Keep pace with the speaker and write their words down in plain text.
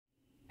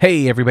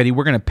Hey, everybody,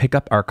 we're going to pick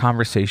up our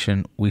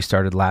conversation we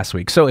started last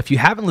week. So if you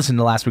haven't listened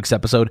to last week's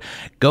episode,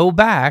 go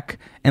back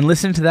and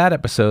listen to that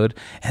episode,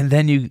 and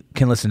then you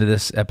can listen to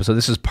this episode.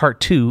 This is part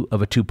 2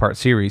 of a 2-part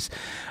series.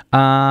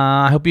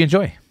 I hope you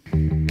enjoy.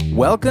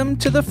 Welcome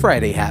to The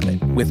Friday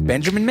Habit with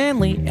Benjamin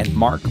Manley and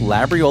Mark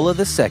Labriola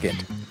II.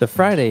 The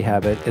Friday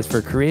Habit is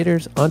for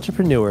creators,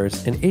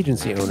 entrepreneurs, and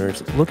agency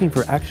owners looking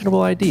for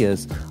actionable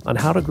ideas on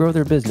how to grow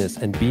their business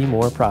and be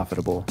more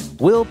profitable.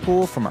 We'll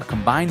pull from our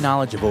combined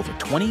knowledge of over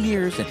 20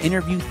 years and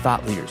interview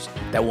thought leaders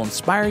that will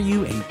inspire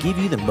you and give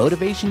you the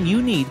motivation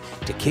you need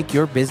to kick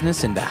your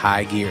business into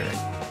high gear.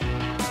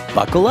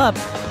 Buckle up.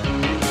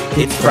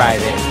 It's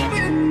Friday.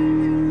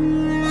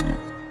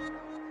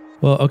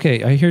 Well,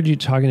 okay, I heard you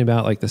talking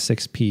about like the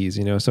 6 Ps,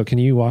 so can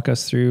you walk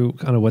us through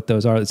kind of what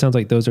those are? It sounds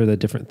like those are the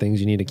different things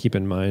you need to keep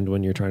in mind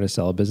when you're trying to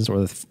sell a business,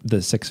 or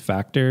the 6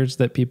 factors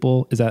that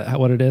people, is that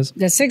what it is?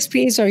 The 6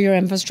 Ps are your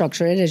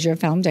infrastructure. It is your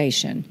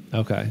foundation.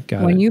 Okay,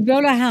 got it. When you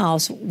build a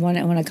house, when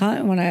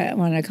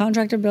a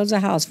contractor builds a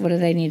house, what do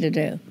they need to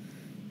do?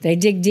 They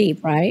dig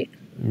deep, right?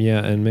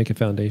 Yeah, and make a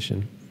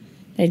foundation.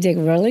 They dig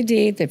really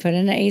deep. They put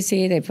in the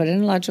AC, they put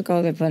in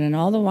electrical, they put in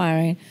all the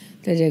wiring.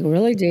 They dig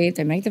really deep.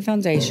 They make the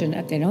foundation.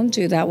 If they don't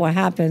do that, what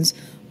happens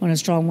when a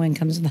strong wind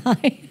comes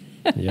by?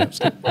 Yeah, it's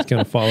going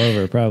to fall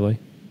over probably.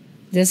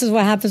 This is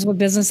what happens with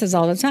businesses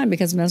all the time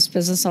because most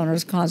business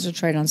owners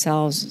concentrate on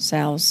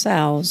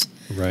sales,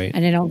 right?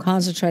 And they don't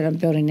concentrate on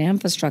building the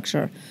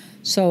infrastructure.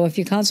 So if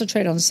you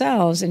concentrate on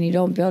sales and you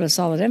don't build a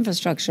solid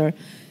infrastructure,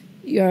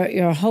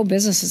 your whole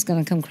business is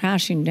going to come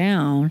crashing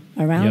down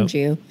around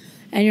you,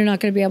 and you're not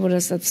going to be able to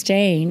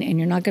sustain, and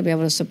you're not going to be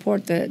able to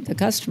support the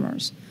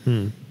customers.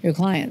 Your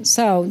clients.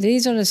 So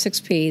these are the 6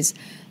 Ps.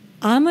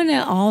 I'm going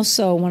to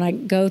also, when I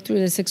go through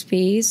the 6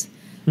 Ps,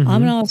 I'm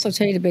going to also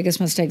tell you the biggest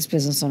mistakes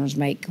business owners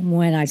make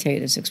when I tell you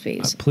the 6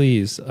 Ps.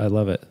 Please, I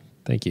love it.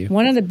 Thank you.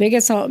 One of the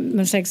biggest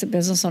mistakes that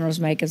business owners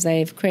make is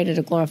they've created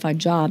a glorified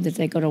job that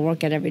they go to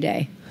work at every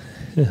day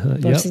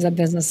versus a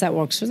business that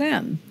works for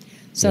them.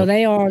 So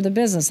they are the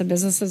business. The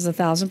business is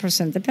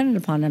 1,000%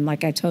 dependent upon them.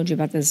 Like I told you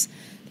about this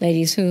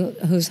lady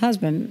whose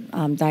husband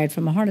died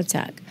from a heart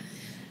attack.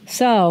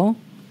 So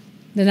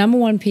the number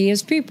 1 P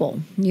is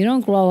people. You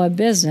don't grow a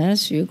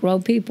business, you grow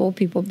people.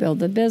 People build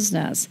the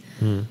business.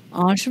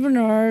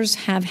 Entrepreneurs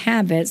have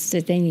habits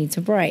that they need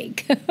to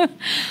break.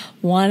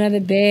 One of the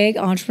big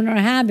entrepreneur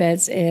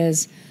habits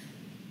is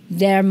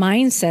their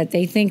mindset.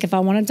 They think if I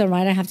want it done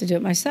right, I have to do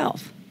it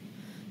myself.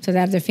 So they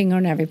have their finger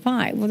in every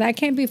pie. Well, that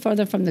can't be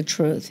further from the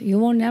truth. You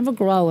will never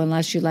grow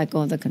unless you let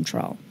go of the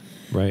control.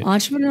 Right.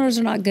 Entrepreneurs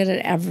are not good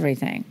at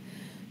everything.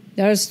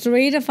 There's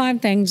 3 to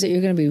 5 things that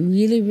you're going to be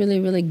really, really,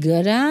 really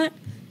good at.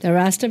 The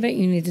rest of it,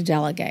 you need to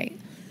delegate.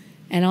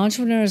 And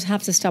entrepreneurs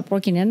have to stop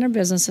working in their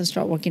business and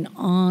start working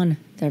on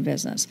their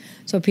business.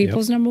 So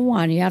people's number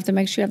 1. You have to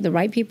make sure you have the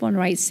right people in the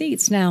right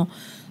seats. Now,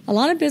 a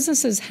lot of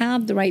businesses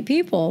have the right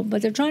people,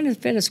 but they're trying to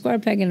fit a square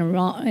peg in a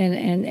round.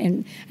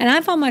 And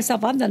I found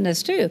myself, I've done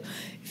this too,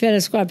 fit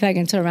a square peg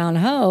into a round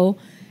hole.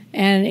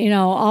 And,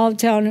 I'll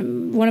tell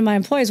one of my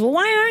employees, well,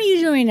 why aren't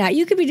you doing that?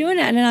 You could be doing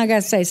that. And then I got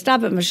to say,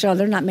 stop it, Michelle.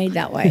 They're not made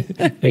that way.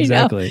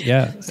 Exactly,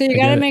 yeah. So you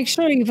got to make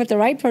sure you put the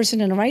right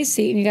person in the right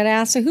seat, and you got to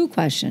ask the who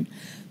question.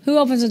 Who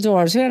opens the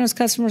doors? Who handles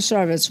customer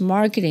service,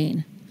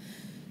 marketing,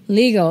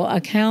 legal,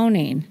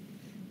 accounting?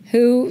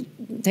 Who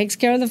takes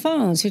care of the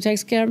phones? Who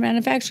takes care of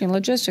manufacturing,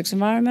 logistics,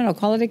 environmental,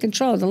 quality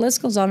control? The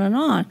list goes on and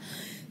on.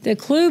 The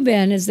clue,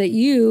 Ben, is that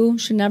you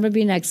should never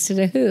be next to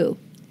the who.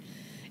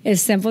 As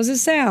simple as it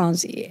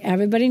sounds,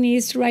 everybody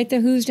needs to write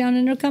the who's down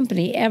in their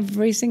company,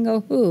 every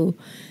single who,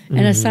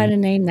 and assign a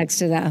name next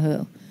to that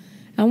who.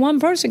 And one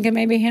person can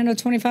maybe handle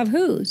 25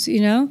 who's,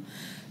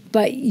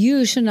 but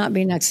you should not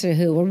be next to the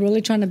who. We're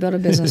really trying to build a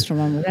business to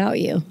run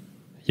without you.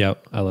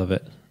 Yep, I love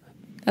it.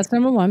 That's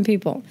number 1,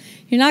 people.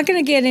 You're not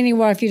going to get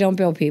anywhere if you don't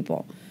build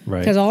people. Right.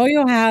 Because all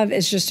you'll have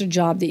is just a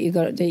job that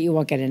you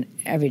work at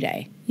every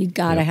day. You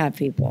got to have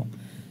people.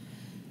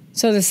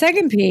 So the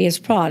second P is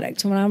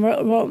product. When I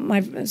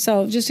wrote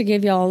so just to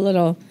give y'all a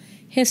little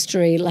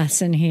history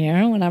lesson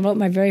here, when I wrote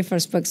my very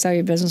first book, Sell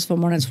Your Business for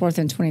More Than It's Worth,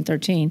 in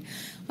 2013,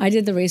 I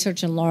did the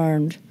research and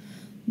learned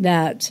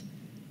that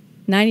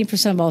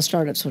 90% of all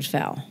startups would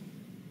fail.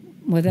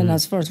 Within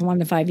those first 1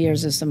 to 5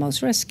 years is the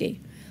most risky.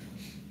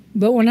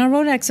 But when I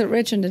wrote Exit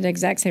Rich and did the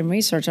exact same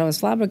research, I was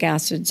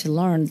flabbergasted to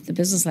learn the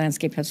business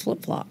landscape has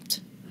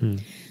flip-flopped.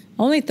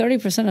 Only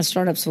 30% of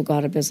startups will go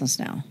out of business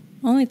now.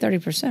 Only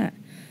 30%.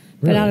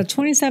 But out of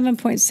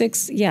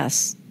 27.6,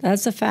 yes,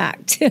 that's a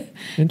fact. Out of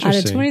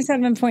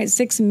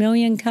 27.6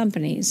 million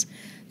companies,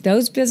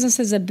 those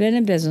businesses have been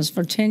in business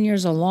for 10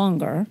 years or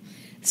longer.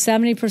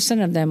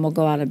 70% of them will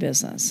go out of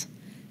business.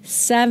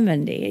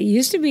 70. It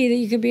used to be that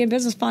you could be in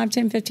business 5,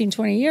 10, 15,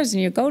 20 years,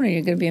 and you're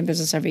going to be in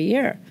business every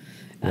year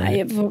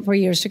for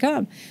years to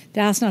come.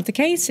 That's not the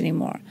case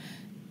anymore.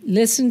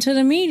 Listen to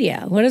the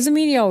media. What does the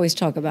media always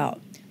talk about?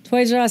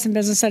 Toys R Us in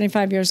business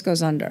 75 years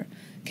goes under.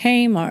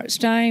 Kmart,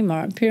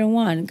 Steinmart, Pier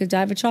 1,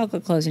 Godiva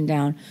Chocolate closing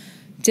down.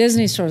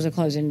 Disney stores are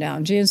closing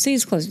down. GNC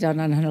is closing down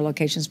 900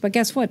 locations. But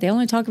guess what? They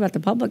only talk about the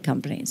public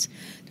companies.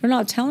 They're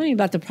not telling you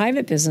about the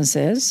private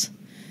businesses.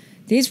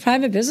 These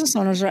private business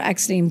owners are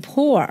exiting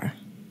poor.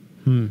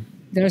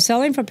 They're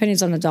selling for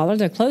pennies on the dollar.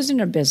 They're closing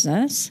their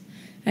business.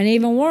 And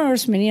even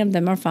worse, many of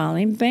them are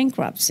filing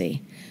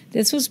bankruptcy.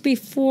 This was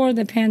before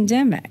the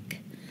pandemic.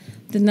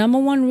 The number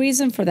one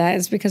reason for that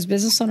is because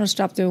business owners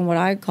stopped doing what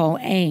I call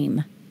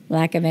AIM,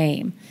 lack of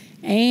AIM.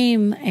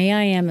 AIM,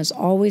 AIM is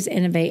always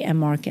innovate and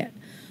market.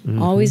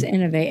 Always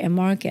innovate and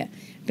market.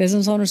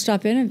 Business owners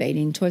stopped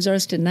innovating. Toys R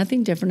Us did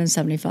nothing different in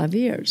 75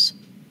 years.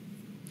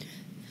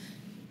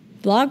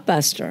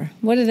 Blockbuster,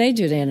 what did they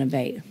do to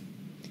innovate?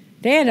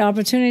 They had the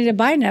opportunity to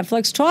buy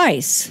Netflix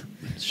twice.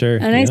 Sure.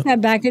 And they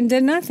sat back and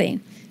did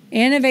nothing.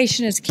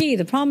 Innovation is key.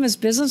 The problem is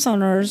business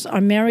owners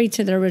are married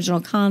to their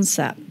original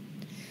concept.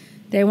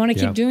 They want to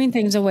keep doing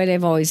things the way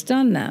they've always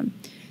done them.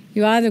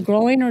 You're either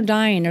growing or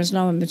dying. There's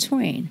no in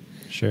between.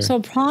 Sure.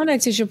 So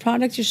product is your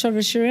product, your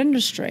service, your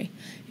industry.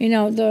 You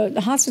know,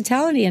 the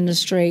hospitality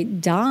industry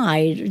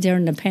died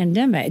during the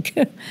pandemic.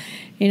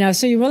 You know,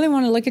 so you really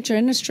want to look at your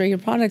industry, your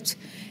product,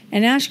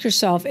 and ask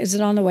yourself, is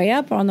it on the way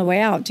up or on the way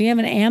out? Do you have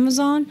an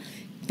Amazon?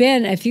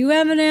 Ben, if you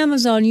have an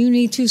Amazon, you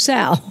need to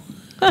sell.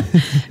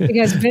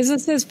 Because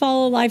businesses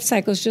follow life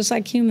cycles just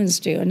like humans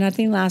do, and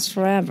nothing lasts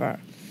forever.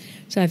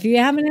 So if you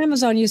have an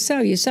Amazon, you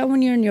sell. You sell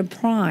when you're in your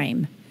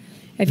prime.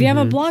 If you have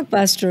a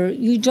Blockbuster,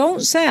 you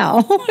don't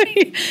sell.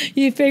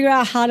 You figure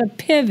out how to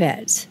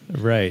pivot.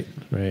 Right.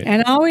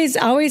 And I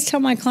always tell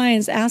my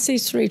clients, ask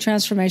these 3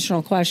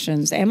 transformational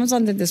questions.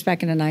 Amazon did this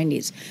back in the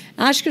 90s.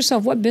 Ask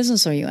yourself, what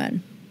business are you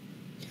in?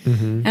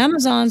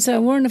 Amazon said,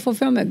 we're in the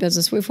fulfillment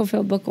business. We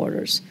fulfill book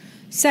orders.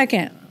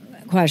 Second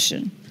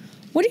question,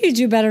 what do you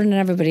do better than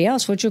everybody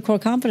else? What's your core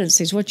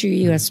competencies? What's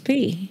your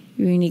USP,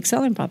 your unique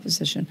selling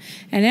proposition?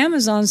 And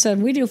Amazon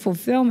said, we do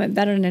fulfillment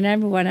better than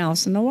everyone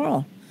else in the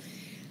world.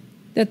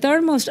 The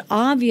third most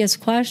obvious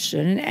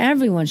question, and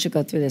everyone should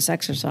go through this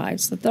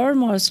exercise, the third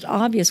most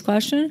obvious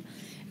question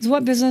is,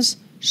 what business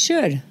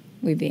should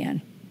we be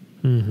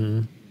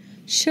in?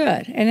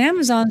 Should. And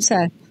Amazon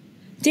said,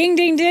 ding,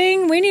 ding,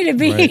 ding, we need to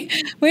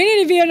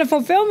be in the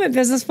fulfillment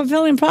business,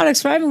 fulfilling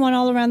products for everyone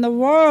all around the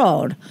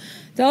world.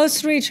 Those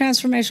 3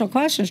 transformational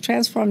questions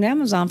transformed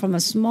Amazon from a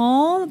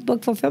small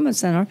book fulfillment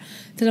center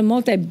to the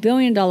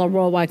multi-billion-dollar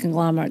worldwide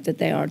conglomerate that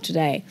they are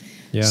today.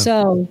 Yeah.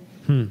 So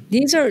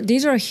these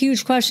are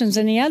huge questions.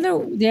 And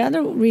the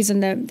other reason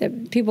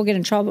that people get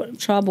in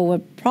trouble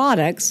with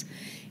products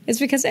is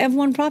because they have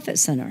one profit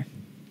center.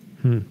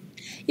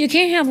 You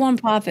can't have one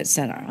profit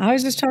center. I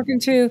was just talking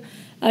to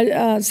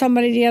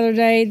somebody the other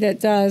day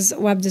that does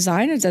web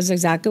design. It does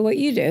exactly what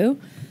you do.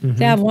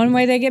 They have one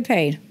way they get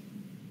paid.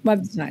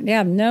 Web design. They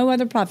have no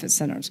other profit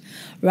centers.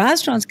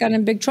 Restaurants got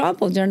in big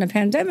trouble during the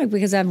pandemic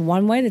because they have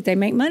one way that they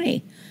make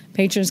money.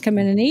 Patrons come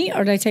in and eat,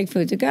 or they take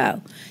food to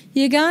go.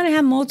 You got to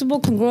have multiple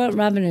congruent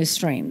revenue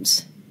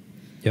streams.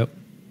 Yep.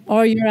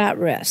 Or you're at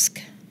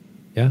risk.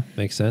 Yeah,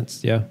 makes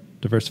sense. Yeah,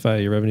 diversify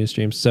your revenue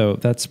streams. So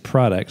that's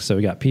product. So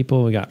we got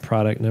people, we got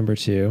product number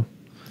 2.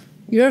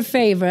 Your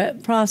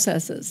favorite,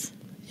 processes.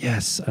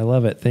 Yes, I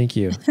love it. Thank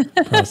you.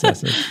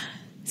 Processes.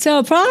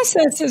 So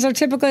processes are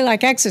typically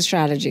like exit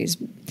strategies.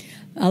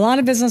 A lot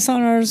of business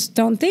owners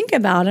don't think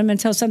about them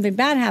until something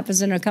bad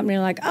happens in their company.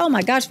 Like, oh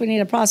my gosh, we need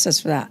a process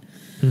for that.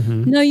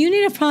 No, you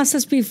need a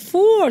process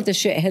before the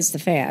shit hits the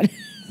fan.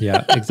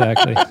 Yeah,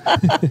 exactly.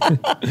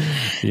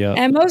 Yeah.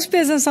 And most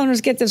business owners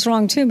get this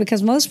wrong too,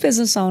 because most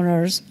business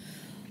owners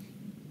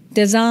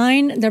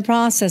design their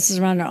processes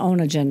around their own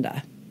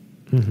agenda,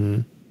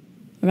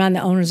 around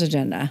the owner's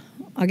agenda.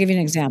 I'll give you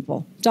an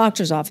example.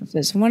 Doctor's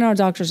offices. When are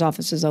doctor's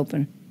offices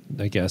open?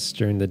 I guess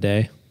during the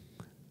day,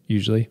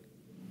 usually.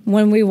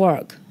 When we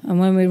work and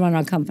when we run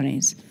our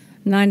companies,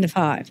 9 to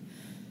 5.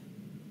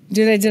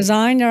 Do they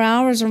design their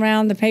hours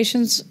around the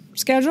patient's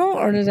schedule,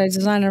 or do they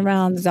design it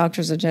around the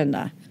doctor's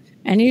agenda?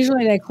 And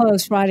usually they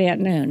close Friday at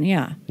noon,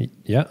 yeah.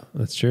 Yeah,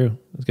 that's true.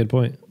 That's a good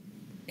point.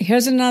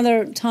 Here's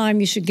another time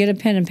you should get a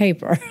pen and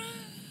paper.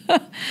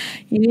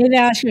 You need to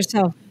ask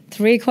yourself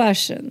 3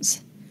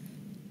 questions.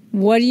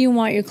 What do you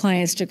want your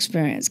clients to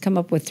experience? Come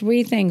up with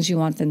 3 things you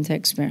want them to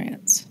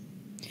experience.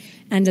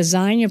 And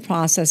design your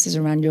processes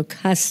around your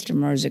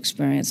customer's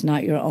experience,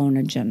 not your own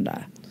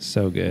agenda.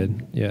 So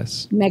good.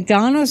 Yes.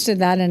 McDonald's did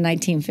that in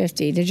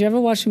 1950. Did you ever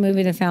watch the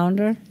movie The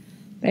Founder,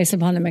 based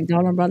upon the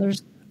McDonald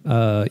brothers?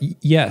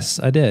 Yes,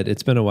 I did.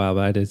 It's been a while,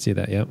 but I did see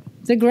that. Yep.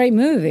 It's a great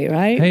movie,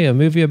 right? Hey, a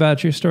movie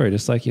about your story,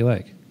 just like you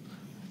like.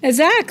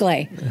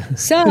 Exactly.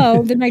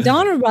 So the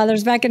McDonald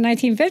brothers back in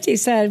 1950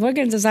 said, we're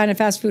going to design a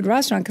fast food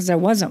restaurant because there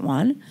wasn't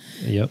one.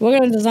 Yep. We're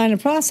going to design a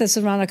process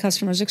around a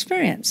customer's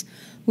experience.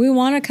 We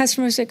want our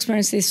customers to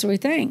experience these 3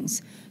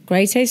 things.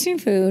 Great tasting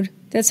food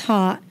that's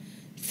hot,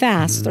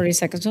 fast, 30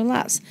 seconds or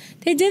less.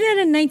 They did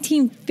that in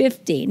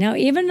 1950. Now,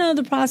 even though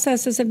the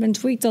processes have been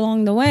tweaked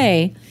along the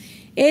way,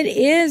 it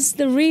is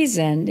the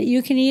reason that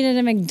you can eat at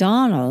a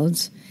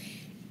McDonald's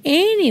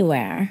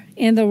anywhere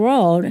in the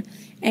world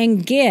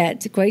and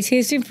get great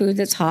tasting food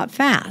that's hot,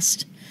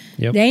 fast.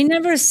 Yep. They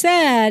never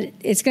said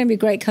it's going to be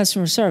great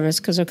customer service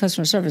because their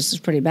customer service is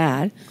pretty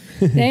bad.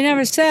 They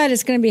never said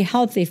it's going to be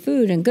healthy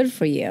food and good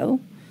for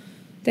you.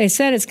 They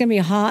said it's going to be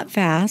hot,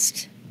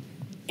 fast,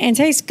 and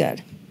taste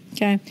good.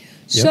 Okay. Yep.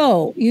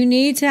 So you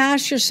need to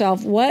ask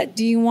yourself, what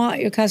do you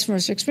want your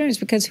customers to experience?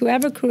 Because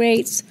whoever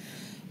creates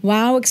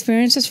wow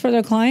experiences for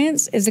their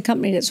clients is the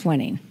company that's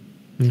winning.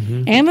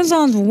 Mm-hmm.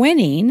 Amazon's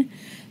winning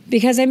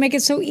because they make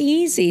it so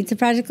easy to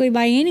practically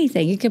buy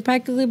anything. You can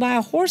practically buy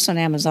a horse on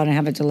Amazon and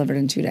have it delivered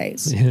in 2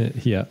 days.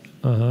 Yeah.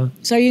 Uh-huh.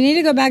 So you need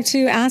to go back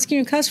to asking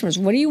your customers,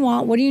 what do you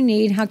want? What do you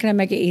need? How can I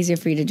make it easier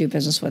for you to do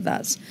business with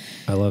us?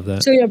 I love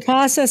that. So your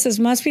processes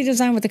must be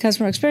designed with the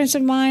customer experience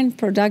in mind,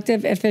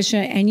 productive,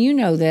 efficient, and you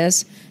know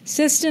this,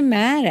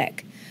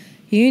 systematic.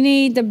 You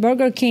need the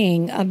Burger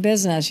King of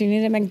business. You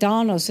need a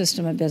McDonald's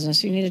system of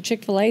business. You need a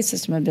Chick-fil-A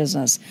system of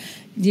business.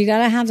 You got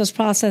to have those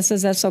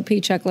processes, SOP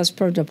checklists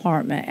per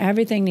department.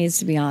 Everything needs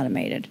to be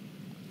automated.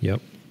 Yep.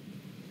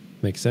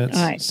 Makes sense.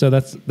 All right. So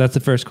that's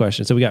the first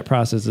question. So we got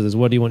processes.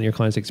 What do you want your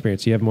clients to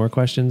experience? Do you have more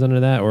questions under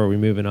that, or are we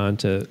moving on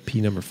to P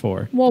number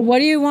 4? Well, what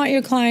do you want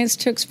your clients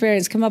to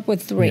experience? Come up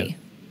with 3.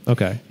 Yeah.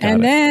 Okay.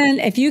 And then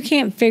if you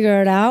can't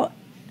figure it out,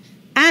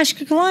 ask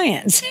your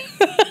clients.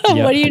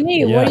 What do you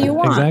need? Yeah, what do you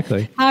want?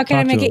 Exactly. How can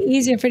I make it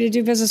easier for you to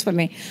do business with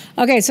me?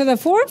 Okay, so the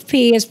 4th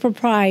P is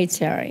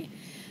proprietary.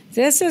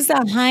 This is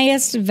the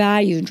highest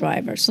value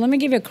driver. So let me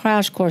give you a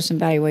crash course in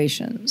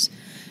valuations.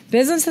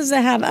 Businesses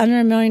that have under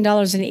 $1 million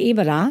in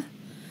EBITDA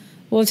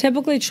will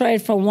typically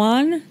trade for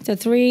 1 to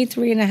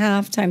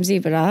 3.5 times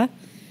EBITDA.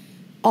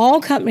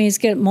 All companies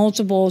get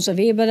multiples of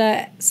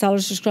EBITDA,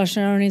 seller's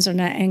discretionary earnings, or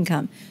net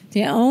income.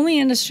 The only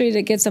industry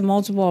that gets a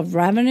multiple of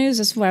revenues,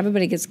 this is where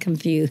everybody gets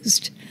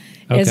confused,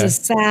 is the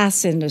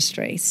SaaS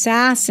industry.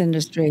 SaaS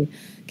industry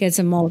gets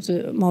a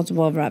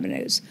multiple of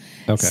revenues.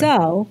 Okay.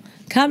 So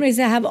companies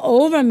that have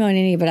over $1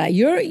 million in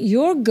EBITDA,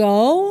 your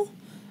goal,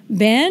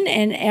 Ben,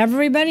 and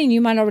everybody, and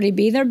you might already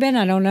be there, Ben,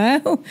 I don't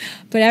know,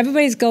 but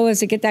everybody's goal is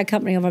to get that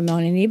company over $1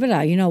 million in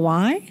EBITDA. You know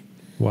why?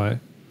 Why?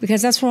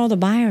 Because that's where all the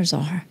buyers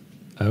are.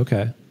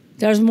 Okay.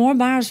 There's more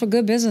buyers for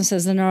good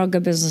businesses than there are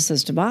good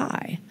businesses to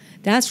buy.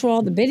 That's where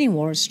all the bidding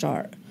wars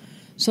start.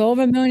 So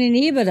over $1 million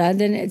in EBITDA,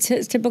 then it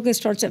typically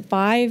starts at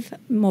 5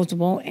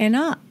 multiple and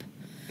up,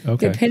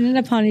 depending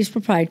upon these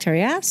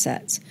proprietary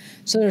assets.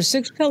 So there's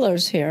 6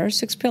 pillars here,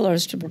 6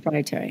 pillars to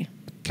proprietary.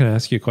 Can I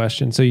ask you a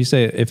question? So you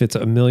say if it's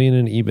 $1 million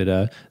in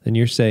EBITDA, then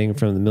you're saying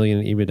from the $1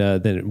 million in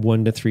EBITDA, then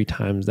 1 to 3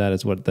 times that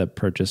is what the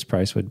purchase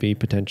price would be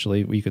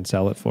potentially. You can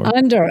sell it for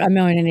under $1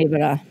 million in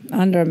EBITDA.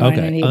 Under $1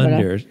 million in EBITDA.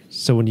 Under.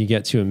 So when you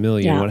get to $1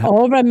 million, what happens?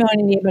 Over $1 million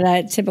in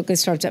EBITDA, it typically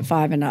starts at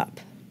 5 and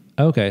up.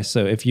 Okay,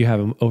 so if you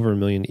have over $1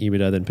 million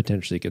EBITDA, then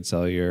potentially you could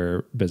sell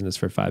your business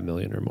for $5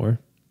 million or more.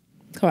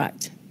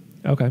 Correct.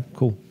 Okay,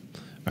 cool.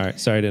 All right,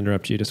 sorry to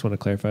interrupt you. Just want to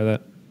clarify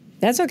that.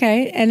 That's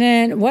okay. And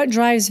then what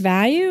drives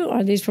value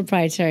are these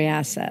proprietary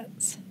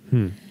assets.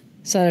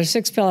 So there's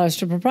 6 pillars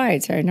to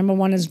proprietary. Number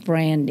 1 is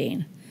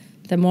branding.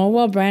 The more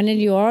well-branded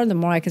you are, the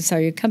more I can sell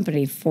your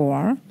company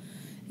for,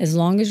 as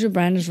long as your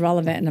brand is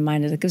relevant in the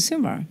mind of the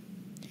consumer.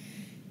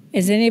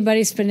 Is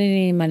anybody spending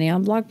any money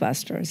on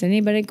Blockbuster? Is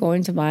anybody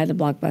going to buy the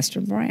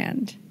Blockbuster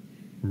brand?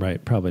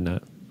 Right, probably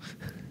not.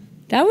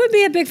 That would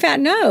be a big fat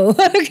no,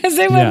 because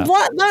they would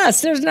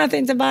bust. There's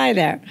nothing to buy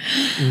there.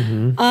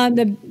 Mm-hmm.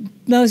 The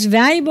most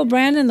valuable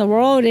brand in the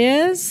world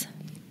is?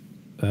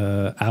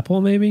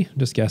 Apple, maybe?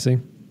 Just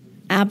guessing.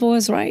 Apple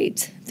is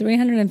right.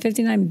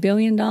 $359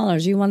 billion.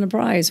 You won the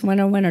prize.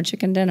 Winner, winner,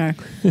 chicken dinner.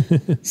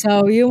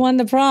 So you won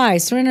the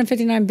prize,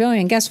 $359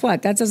 billion. Guess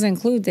what? That doesn't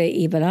include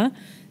the EBITDA.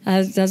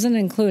 Doesn't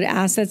include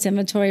assets,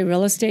 inventory,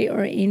 real estate,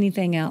 or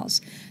anything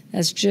else.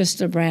 That's just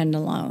the brand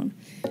alone.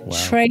 Wow.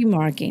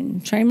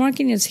 Trademarking.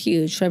 Trademarking is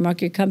huge.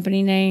 Trademark your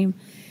company name,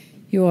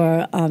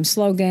 your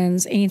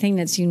slogans, anything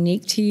that's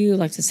unique to you,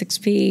 like the 6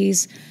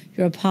 Ps,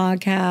 your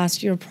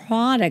podcast, your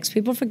products.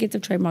 People forget to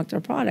trademark their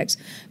products.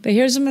 But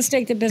here's a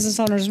mistake that business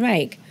owners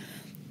make.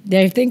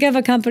 They think of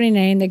a company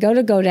name, they go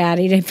to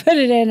GoDaddy, they put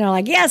it in, they're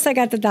like, yes, I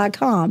got the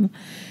 .com.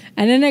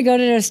 And then they go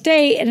to their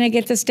state and they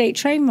get the state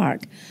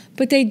trademark.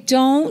 But they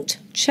don't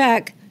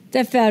check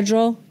the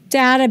federal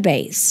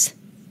database.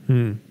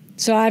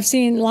 So I've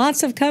seen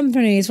lots of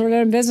companies where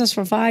they're in business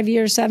for 5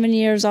 years, 7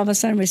 years, all of a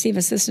sudden receive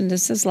a cease and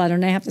desist letter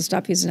and they have to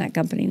stop using that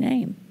company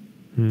name.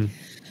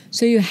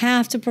 So you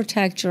have to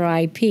protect your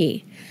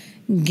IP.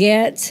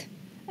 Get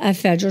a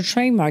federal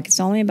trademark. It's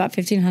only about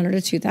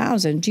 $1,500 to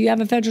 $2,000. Do you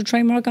have a federal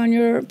trademark on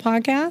your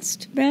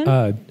podcast, Ben?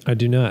 I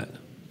do not.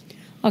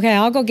 Okay,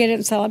 I'll go get it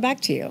and sell it back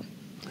to you.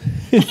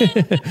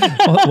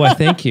 Well,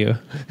 thank you.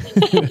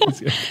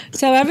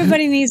 So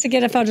everybody needs to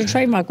get a federal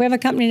trademark. We have a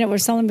company that we're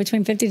selling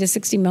between $50 to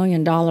 $60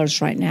 million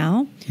right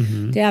now.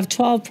 They have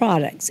 12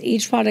 products.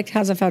 Each product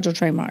has a federal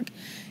trademark.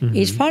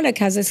 Each product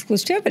has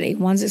exclusivity.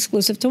 One's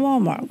exclusive to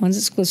Walmart. One's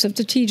exclusive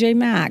to TJ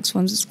Maxx.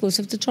 One's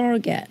exclusive to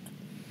Target.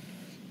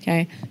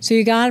 Okay, so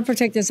you got to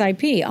protect this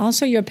IP.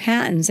 Also, your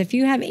patents. If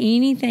you have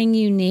anything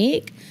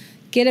unique,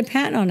 get a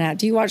patent on that.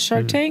 Do you watch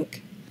Shark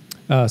Tank?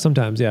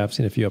 Sometimes, yeah. I've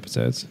seen a few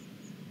episodes.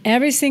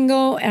 Every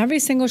single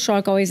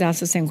shark always asks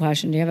the same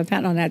question. Do you have a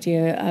patent on that? Do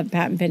you have a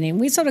patent pending?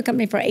 We sold a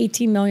company for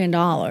 $18 million.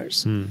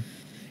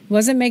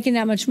 Wasn't making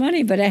that much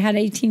money, but it had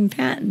 18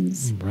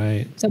 patents.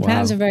 Right. So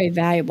patents are very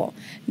valuable.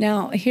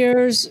 Now,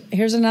 here's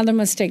another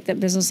mistake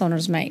that business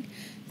owners make.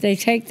 They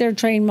take their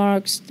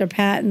trademarks, their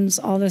patents,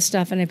 all this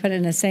stuff, and they put it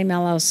in the same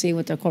LLC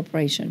with their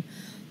corporation.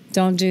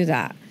 Don't do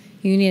that.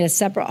 You need a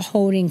separate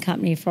holding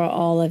company for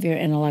all of your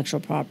intellectual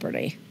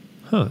property.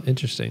 Huh,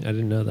 interesting. I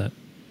didn't know that.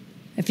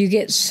 If you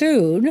get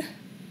sued,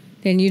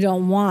 then you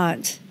don't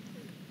want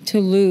to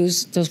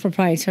lose those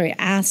proprietary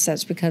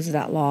assets because of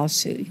that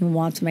lawsuit. You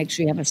want to make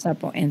sure you have a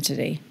separate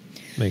entity.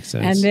 Makes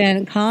sense. And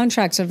then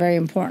contracts are very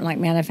important, like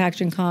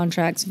manufacturing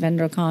contracts,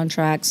 vendor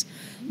contracts,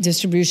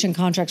 distribution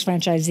contracts,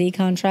 franchisee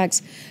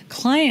contracts,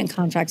 client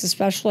contracts,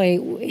 especially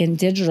in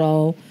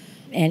digital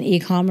and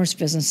e-commerce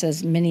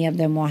businesses. Many of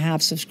them will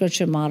have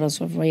subscription models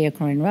with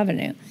recurring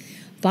revenue.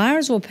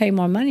 Buyers will pay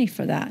more money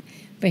for that.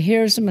 But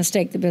here's the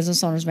mistake that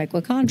business owners make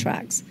with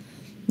contracts.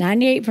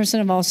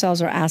 98% of all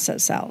sales are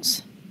asset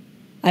sales.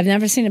 I've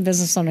never seen a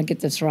business owner get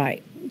this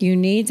right. You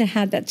need to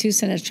have that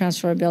 2-sentence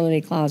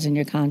transferability clause in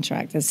your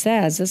contract that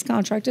says this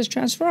contract is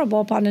transferable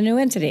upon a new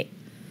entity.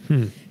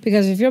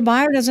 Because if your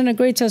buyer doesn't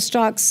agree to a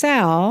stock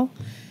sale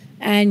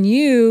and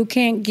you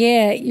can't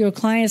get your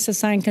clients to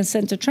sign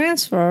consent to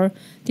transfer,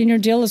 then your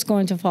deal is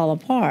going to fall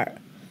apart.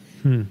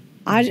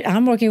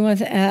 I'm working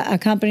with a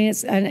company,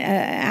 it's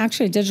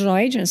actually a digital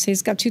agency.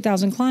 It's got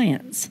 2,000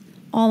 clients,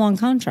 all on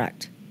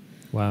contract.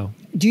 Wow.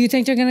 Do you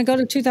think they're going to go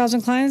to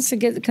 2,000 clients to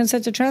get the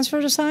consent to transfer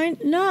to sign?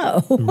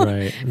 No.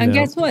 Right. And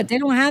guess what? They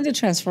don't have the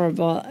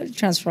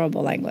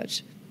transferable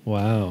language.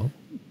 Wow.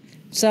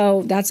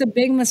 So that's a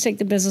big mistake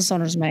that business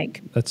owners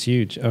make. That's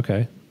huge.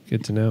 Okay.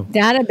 Good to know.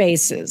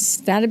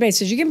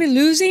 Databases. You can be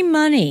losing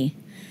money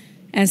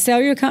and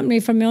sell your company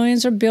for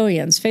millions or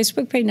billions.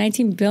 Facebook paid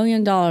 $19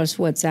 billion for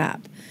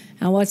WhatsApp.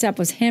 And WhatsApp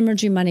was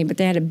hemorrhaging money, but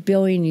they had 1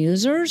 billion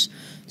users.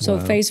 So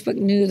Facebook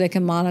knew they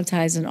could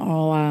monetize an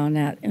ROI on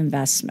that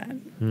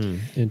investment.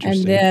 Interesting.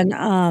 And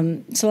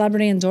then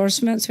celebrity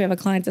endorsements. We have a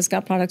client that's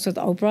got products with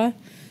Oprah.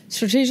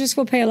 Strategics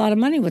will pay a lot of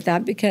money with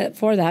that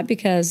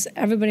because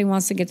everybody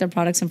wants to get their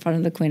products in front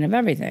of the queen of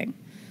everything.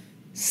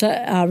 So,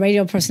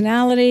 radio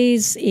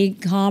personalities,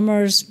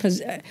 e-commerce,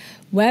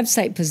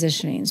 website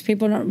positionings.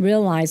 People don't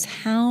realize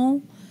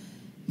how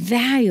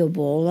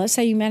valuable. Let's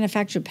say you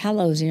manufacture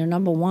pillows and you're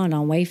number 1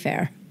 on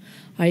Wayfair,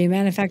 or you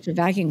manufacture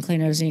vacuum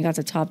cleaners and you got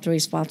the top 3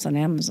 spots on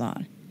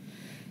Amazon.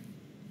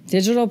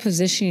 Digital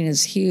positioning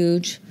is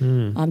huge.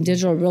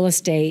 Digital real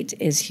estate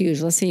is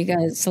huge. Let's say you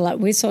guys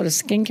we sold a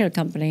skincare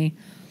company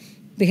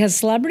because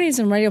celebrities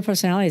and radio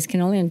personalities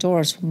can only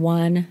endorse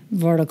one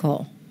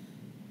vertical.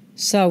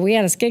 So we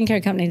had a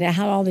skincare company that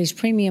had all these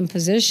premium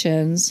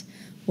positions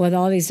with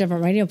all these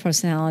different radio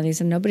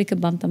personalities, and nobody could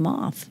bump them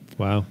off.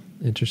 Wow.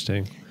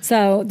 Interesting.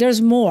 So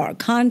there's more.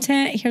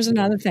 Content, here's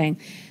another thing.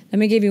 Let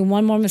me give you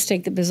one more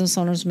mistake that business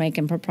owners make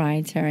in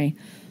proprietary.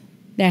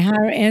 They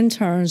hire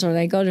interns, or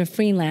they go to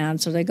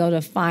freelance, or they go to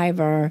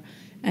Fiverr,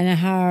 and they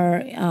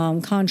hire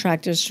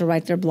contractors to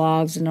write their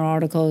blogs and their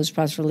articles,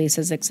 press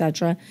releases,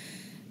 etc.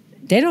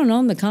 They don't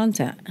own the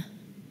content.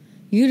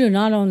 You do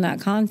not own that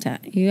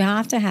content. You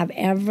have to have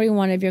every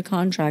one of your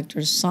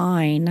contractors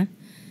sign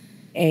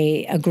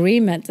a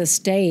agreement that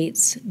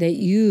states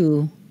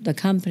that the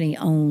company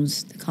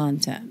owns the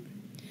content.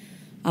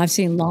 I've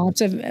seen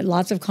lots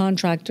of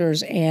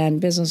contractors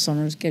and business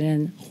owners get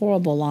in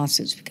horrible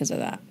lawsuits because of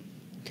that.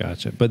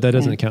 Gotcha. But that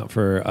doesn't account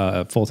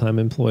for full-time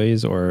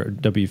employees or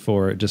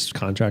W-4, just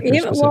contractors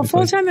specifically? Well,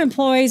 full-time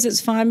employees,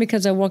 it's fine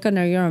because they work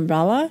under your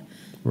umbrella.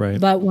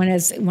 Right. But when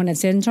it's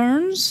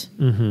interns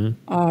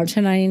or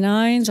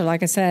 1099s, or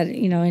like I said,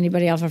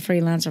 anybody off of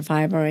freelance or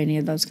Fiverr or any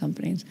of those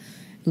companies.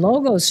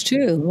 Logos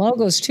too.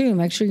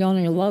 Make sure you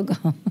own your logo.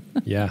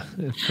 Yeah,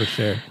 for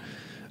sure.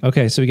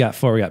 Okay, so we got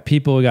 4. We got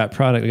people, we got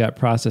product, we got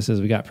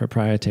processes, we got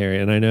proprietary.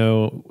 And I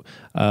know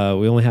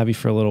we only have you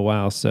for a little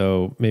while,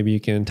 so maybe you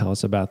can tell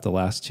us about the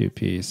last 2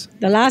 Ps.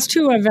 The last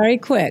 2 are very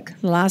quick.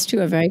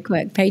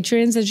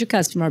 Patrons is your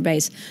customer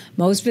base.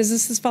 Most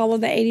businesses follow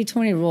the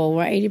 80-20 rule,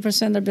 where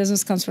 80% of their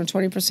business comes from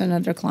 20%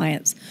 of their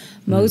clients.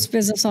 Most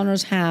business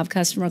owners have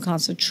customer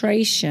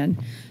concentration,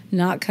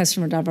 not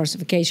customer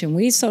diversification.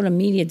 We sold a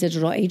media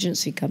digital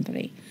agency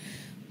company.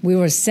 We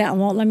were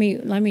let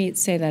me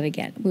say that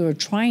again. We were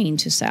trying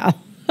to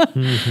sell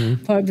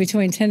for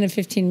between 10 and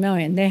 15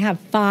 million. They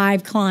have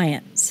 5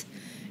 clients.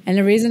 And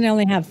the reason they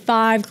only have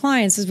 5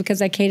 clients is because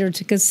they cater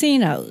to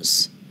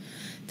casinos.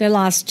 They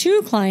lost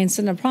 2 clients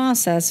in the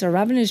process. Their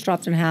revenues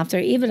dropped in half.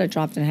 Their EBITDA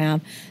dropped in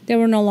half. They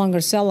were no longer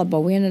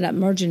sellable. We ended up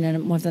merging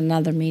them with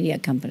another media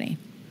company.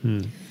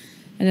 And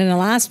then the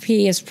last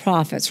P is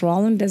profits. We're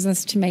all in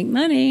business to make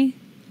money,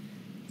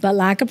 but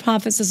lack of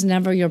profits is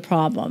never your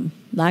problem.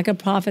 Lack of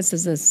profits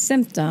is a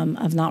symptom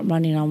of not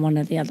running on one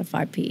of the other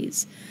 5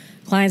 Ps.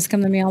 Clients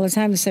come to me all the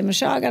time and say,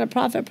 Michelle, I got a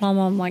profit problem.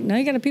 I'm like, no,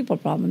 you got a people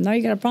problem. No,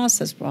 you got a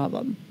process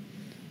problem.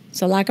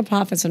 So lack of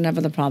profits are never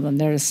the problem.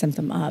 They're a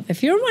symptom of.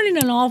 If you're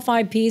running on all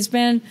 5 Ps,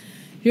 Ben,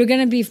 you're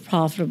going to be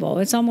profitable.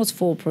 It's almost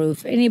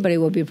foolproof. Anybody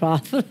will be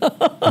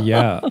profitable.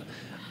 Yeah.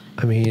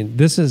 I mean,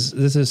 this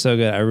is so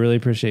good. I really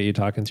appreciate you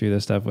talking through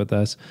this stuff with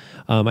us.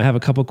 I have a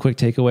couple quick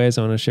takeaways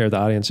I want to share with the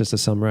audience just to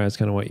summarize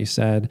kind of what you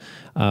said.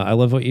 I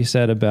love what you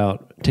said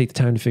about take the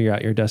time to figure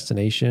out your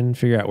destination,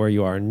 figure out where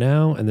you are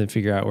now, and then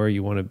figure out where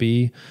you want to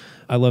be.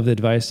 I love the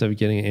advice of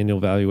getting an annual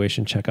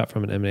valuation checkup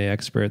from an M&A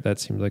expert. That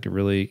seems like a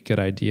really good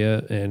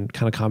idea and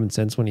kind of common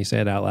sense when you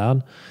say it out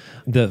loud.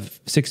 The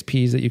 6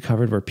 Ps that you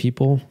covered were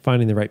people,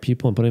 finding the right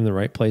people and putting them in the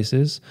right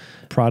places.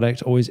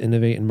 Product, always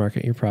innovate and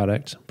market your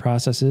product.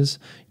 Processes,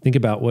 think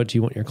about what do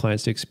you want your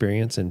clients to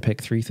experience and pick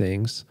 3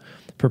 things.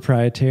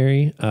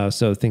 Proprietary,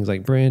 so things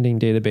like branding,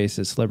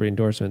 databases, celebrity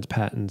endorsements,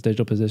 patents,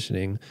 digital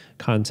positioning,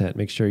 content.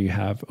 Make sure you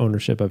have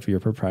ownership of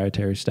your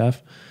proprietary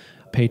stuff.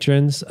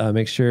 Patrons,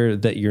 make sure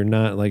that you're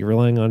not like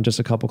relying on just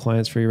a couple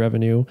clients for your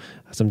revenue.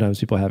 Sometimes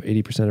people have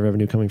 80% of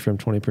revenue coming from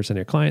 20% of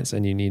your clients,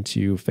 and you need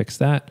to fix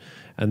that.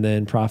 And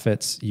then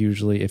profits,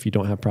 usually if you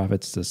don't have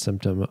profits, it's a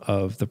symptom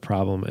of the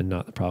problem and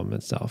not the problem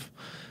itself.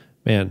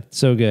 Man,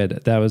 so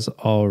good. That was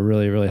all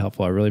really, really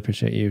helpful. I really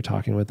appreciate you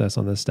talking with us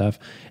on this stuff.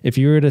 If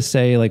you were to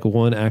say like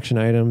one action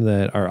item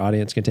that our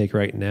audience can take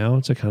right now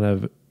to kind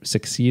of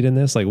succeed in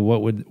this, like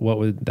what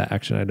would that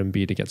action item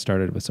be to get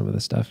started with some of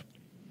this stuff?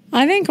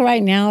 I think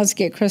right now is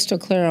get crystal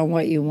clear on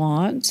what you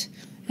want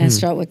and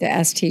start with the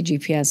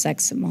STGPS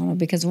exit model.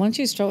 Because once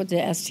you start with the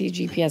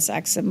STGPS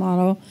exit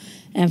model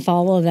and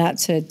follow that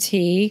to a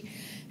T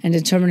and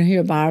determine who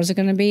your buyers are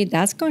going to be,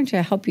 that's going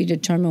to help you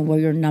determine where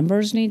your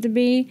numbers need to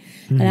be.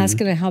 And that's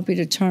going to help you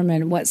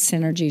determine what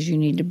synergies you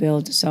need to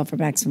build to sell for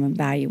maximum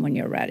value when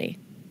you're ready.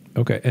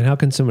 Okay. And how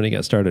can somebody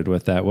get started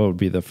with that? What would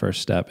be the first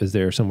step? Is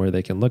there somewhere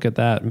they can look at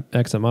that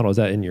exit model? Is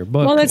that in your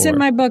book? Well, it's in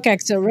my book,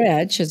 Exit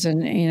Rich. It's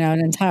an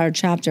entire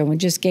chapter. We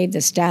just gave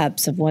the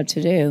steps of what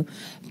to do.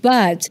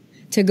 But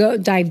to go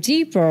dive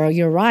deeper,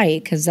 you're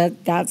right, because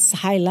that's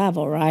high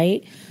level,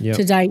 right? Yep.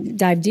 To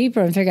dive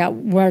deeper and figure out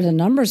where the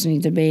numbers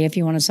need to be if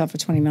you want to sell for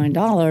 $20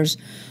 million,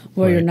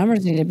 where your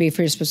numbers need to be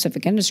for your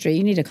specific industry,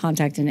 you need to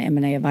contact an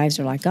M&A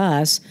advisor like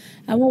us,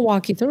 and we'll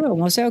walk you through. And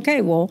we'll say,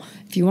 okay, well,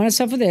 if you want to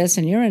sell for this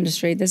in your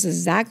industry, this is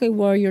exactly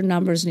where your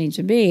numbers need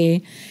to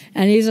be,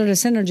 and these are the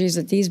synergies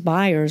that these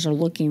buyers are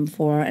looking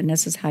for, and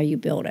this is how you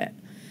build it.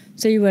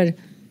 So you would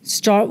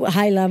start with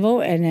high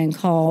level and then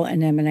call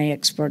an M&A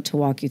expert to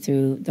walk you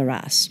through the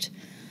rest.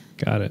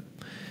 Got it.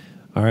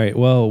 All right.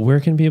 Well, where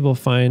can people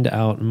find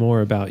out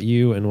more about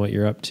you and what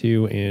you're up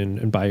to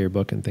and buy your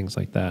book and things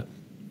like that?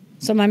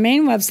 So my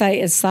main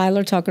website is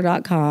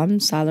seilertucker.com,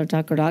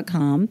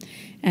 seilertucker.com,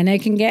 and they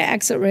can get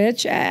Exit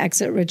Rich at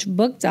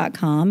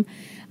exitrichbook.com.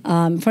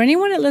 For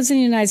anyone that lives in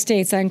the United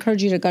States, I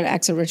encourage you to go to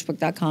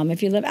exitrichbook.com.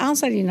 If you live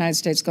outside the United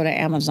States, go to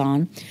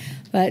Amazon.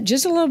 But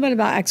just a little bit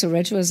about Exit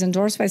Rich. It was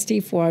endorsed by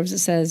Steve Forbes. It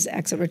says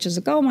Exit Rich is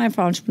a gold mine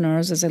for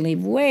entrepreneurs as they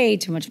leave way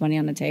too much money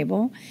on the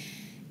table.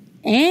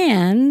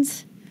 And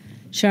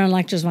Sharon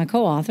Lechter is my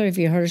co-author. Have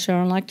you heard of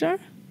Sharon Lechter?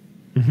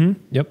 Mm-hmm.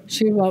 Yep.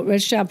 She wrote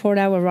Rich Dad Poor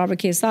Dad with Robert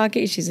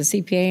Kiyosaki. She's a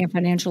CPA and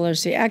financial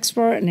literacy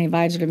expert and an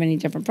advisor to many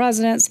different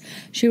presidents.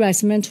 She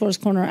writes Mentor's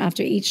Corner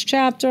after each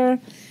chapter.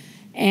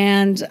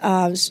 And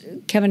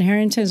Kevin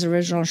Harrington's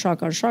original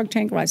Shark on Shark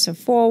Tank writes a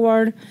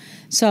foreword.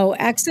 So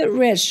Exit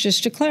Rich,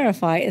 just to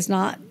clarify, is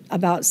not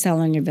about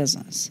selling your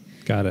business.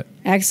 Got it.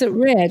 Exit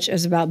Rich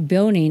is about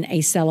building a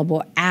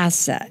sellable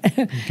asset.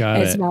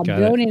 It's about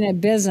building a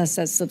business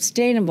that's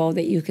sustainable,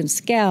 that you can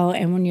scale,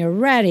 and when you're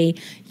ready,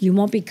 you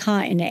won't be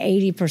caught in the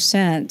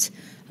 80%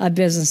 of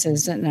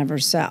businesses that never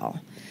sell.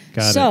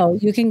 So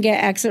you can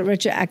get Exit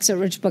Rich at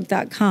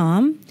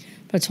exitrichbook.com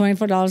for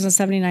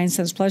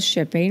 $24.79 plus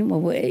shipping.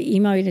 We'll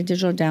email you the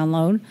digital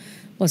download.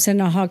 We'll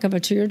send a hardcover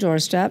to your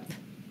doorstep.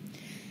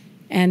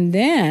 And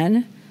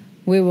then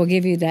we will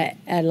give you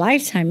a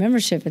lifetime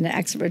membership in the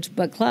Exit Rich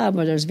Book Club,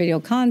 where there's video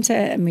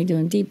content and me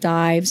doing deep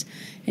dives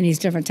in these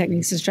different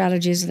techniques and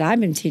strategies that I've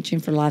been teaching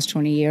for the last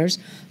 20 years,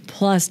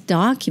 plus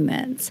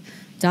documents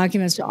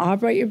to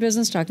operate your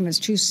business, documents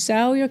to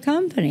sell your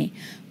company.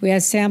 We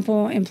have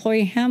sample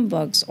employee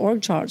handbooks,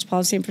 org charts,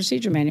 policy and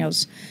procedure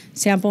manuals,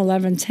 sample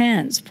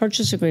 1110s,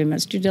 purchase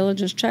agreements, due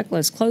diligence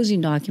checklists, closing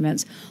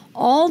documents.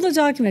 All the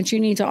documents you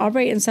need to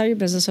operate and sell your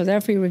business are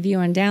there for your review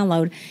and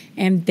download.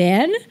 And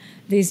then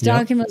these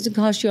documents will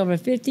cost you over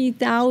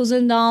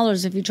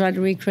 $50,000 if you try to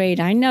recreate.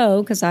 I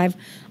know, because I've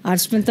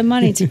spent the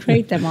money to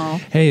create them all.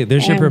 Hey,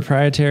 there's your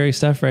proprietary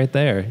stuff right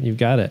there. You've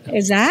got it.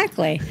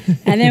 Exactly.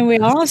 And then we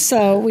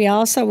also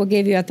will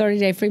give you a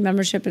 30-day free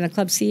membership in the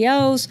Club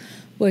CEOs,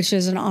 which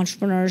is an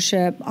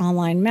entrepreneurship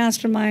online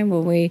mastermind where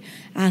we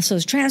ask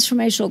those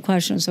transformational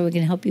questions so we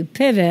can help you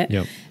pivot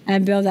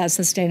and build that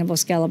sustainable,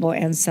 scalable,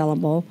 and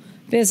sellable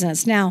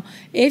business. Now,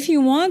 if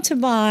you want to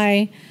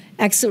buy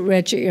Exit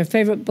Rich at your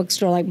favorite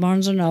bookstore like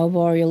Barnes & Noble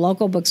or your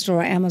local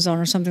bookstore or Amazon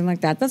or something like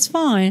that, that's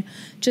fine.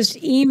 Just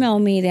email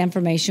me the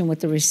information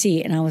with the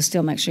receipt, and I will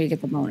still make sure you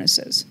get the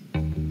bonuses.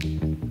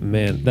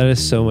 Man, that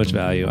is so much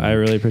value. I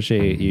really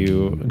appreciate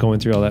you going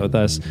through all that with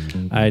us.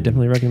 I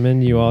definitely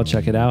recommend you all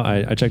check it out.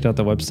 I checked out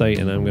the website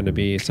and I'm going to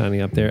be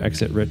signing up there,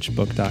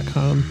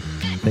 exitrichbook.com.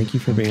 Thank you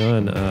for being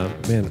on.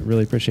 Man,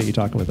 really appreciate you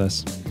talking with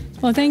us.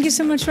 Well, thank you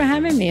so much for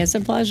having me. It's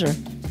a pleasure.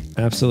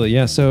 Absolutely.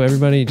 Yeah. So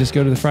everybody just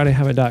go to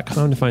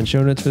thefridayhabit.com to find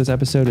show notes for this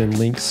episode and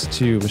links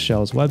to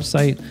Michelle's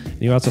website.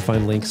 And you also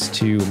find links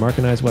to Mark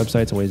and I's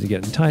websites and ways to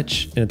get in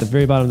touch. And at the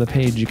very bottom of the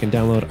page, you can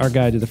download our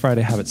guide to the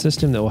Friday Habit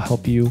System that will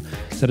help you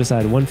set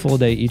aside one full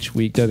day each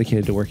week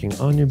dedicated to working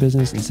on your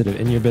business instead of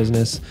in your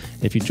business.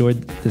 If you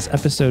enjoyed this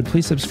episode,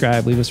 please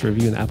subscribe, leave us a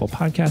review in the Apple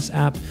Podcasts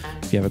app.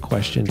 If you have a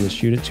question, just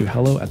shoot it to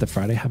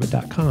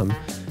hello@thefridayhabit.com.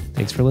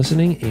 Thanks for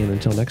listening. And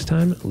until next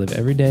time, live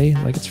every day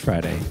like it's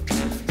Friday.